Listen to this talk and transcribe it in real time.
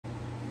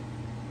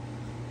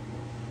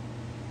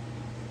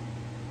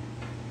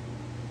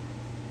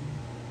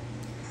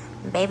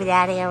Baby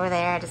daddy over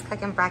there just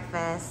cooking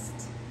breakfast.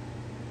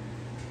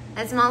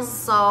 It smells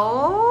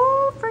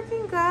so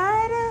freaking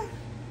good.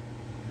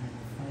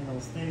 Final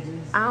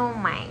stages. Oh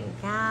my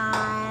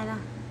God.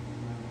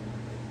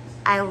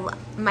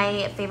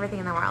 My favorite thing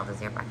in the world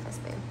is your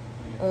breakfast, babe.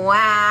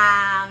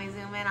 Wow, let me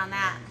zoom in on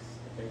that.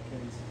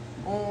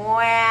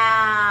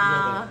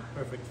 Wow.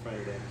 Perfect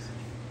fried eggs.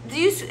 Do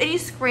you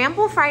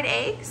scramble fried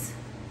eggs?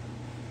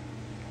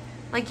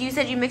 Like you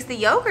said, you mix the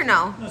yolk or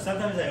no? No,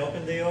 sometimes I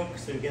open the yolk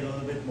so you get a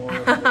little bit more.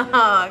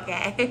 Oh,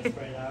 okay.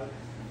 Spread out.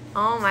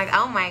 Oh my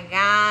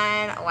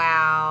God,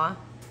 wow.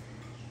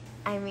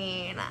 I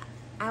mean,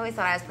 I always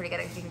thought I was pretty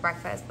good at cooking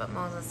breakfast, but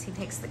Moses, he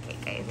takes the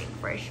cake, I think,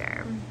 for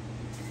sure.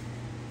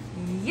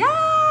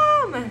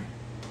 Yum!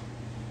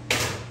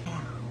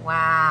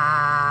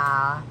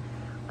 Wow.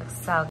 Looks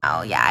so good.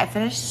 Oh yeah, I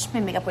finished my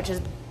makeup, which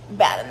is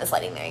bad in this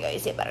lighting. There you go, you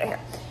see it better here.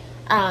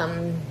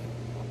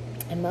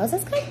 And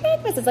Moses cooked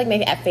breakfast. It's like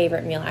my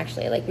favorite meal,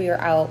 actually. Like, we were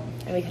out,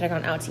 and we could have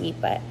gone out to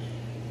eat, but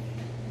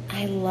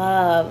I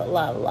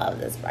love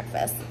this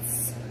breakfast.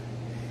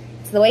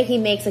 It's the way he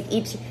makes, like,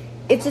 it's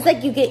just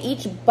like you get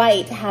each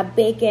bite to have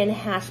bacon,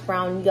 hash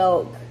brown,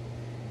 yolk.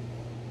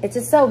 It's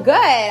just so good.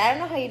 I don't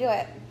know how you do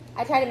it.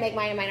 I try to make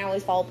mine, and mine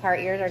always fall apart.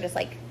 Yours are just,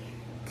 like,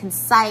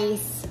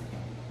 concise,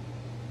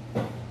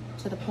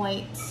 to the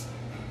point,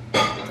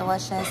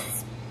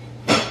 delicious.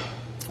 It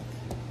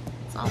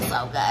smells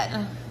so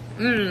good.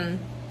 Mmm.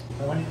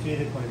 I want you to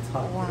eat it when it's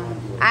hot. Wow.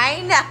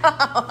 I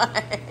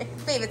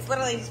know. Babe, it's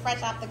literally just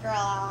fresh off the grill.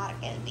 How hot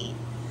can it be?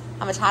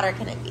 How much hotter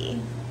can it be?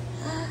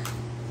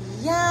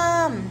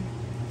 Yum.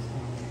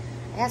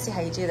 I gotta see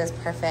how you do this.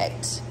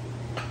 Perfect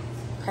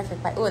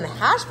bite. Ooh, and the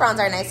hash browns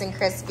are nice and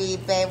crispy,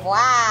 babe.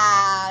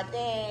 Wow,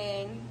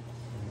 dang.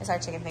 It's our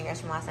chicken fingers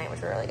from last night,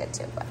 which were really good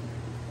too, but.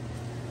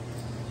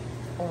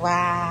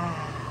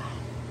 Wow.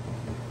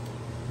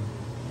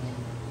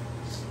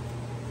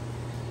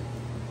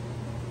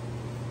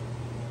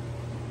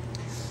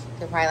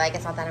 You're probably like,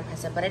 it's not that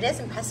impressive, but it is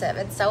impressive.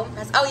 It's so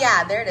impressive. Oh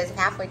yeah, there it is,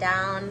 halfway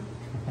down.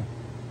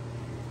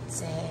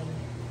 Dang.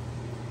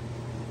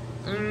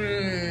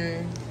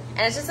 Mmm. And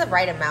it's just the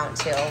right amount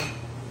too.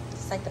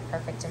 It's like the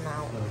perfect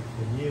amount. So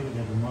for you, we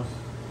get the most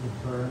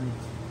burnt.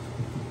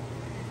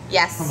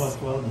 Yes. Almost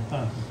well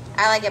done.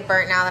 I like it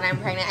burnt now that I'm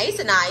pregnant. I used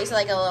to not. I used to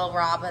like it a little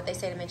raw, but they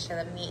say to make sure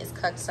the meat is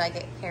cooked, so I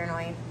get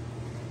paranoid.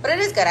 But it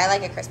is good. I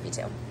like it crispy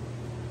too.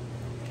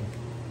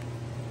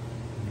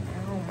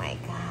 Oh my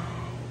God.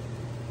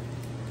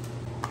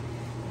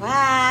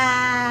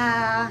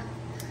 Wow.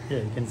 Yeah,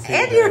 you can see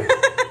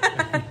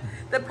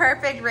the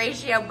perfect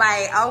ratio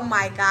bite. Oh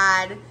my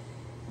God.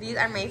 These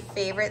are my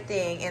favorite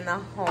thing in the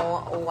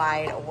whole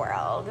wide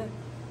world.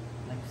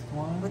 Next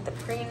one. With the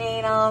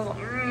prenatals.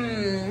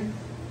 Mmm.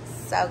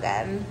 So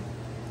good.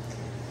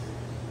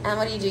 And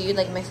what do? You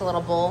like mix a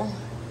little bowl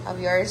of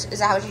yours? Is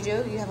that what you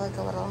do? You have like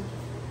a little...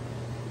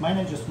 Mine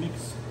I just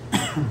mix.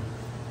 Mix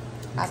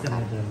them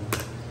with the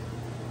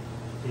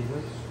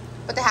potatoes.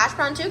 But the hash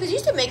brown too? Because you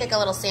used to make like a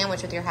little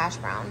sandwich with your hash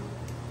brown.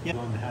 Yeah,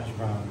 on the hash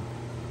brown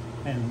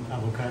and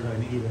avocado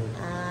and eat it.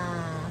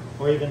 Ah.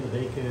 Or even the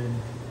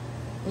bacon.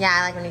 Yeah,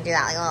 I like when you do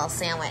that, like a little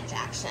sandwich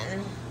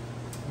action.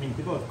 I mean,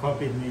 people have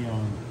copied me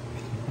on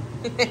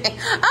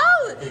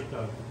Oh!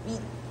 TikTok. Oh,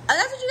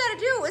 that's what you gotta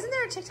do. Isn't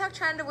there a TikTok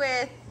trend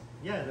with...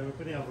 Yeah, they were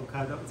putting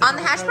avocado. On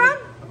the hash brown?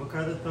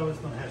 Avocado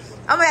toast on hash brown.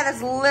 Oh my God,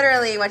 that's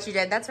literally what you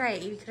did. That's right.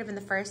 You could have been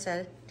the first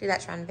to do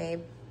that trend,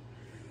 babe.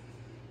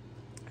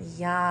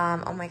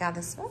 Yum. Oh my God,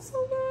 this smells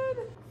so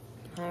good.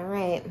 All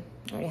right.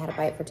 I already had a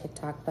bite for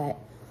TikTok, but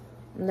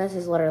this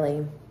is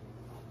literally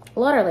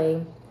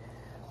the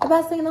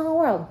best thing in the whole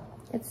world.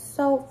 It's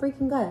so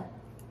freaking good.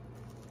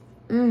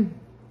 Mmm.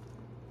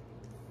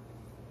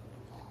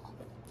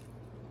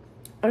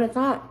 And it's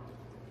not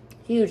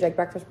huge like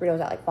breakfast burritos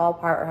that like fall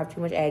apart or have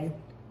too much egg.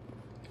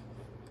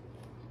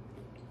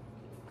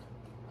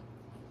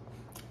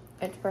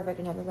 It's perfect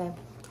in every way.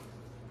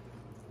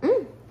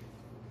 10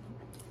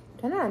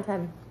 out of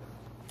 10.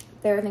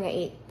 Favorite thing I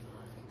eat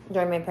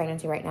during my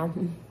pregnancy right now.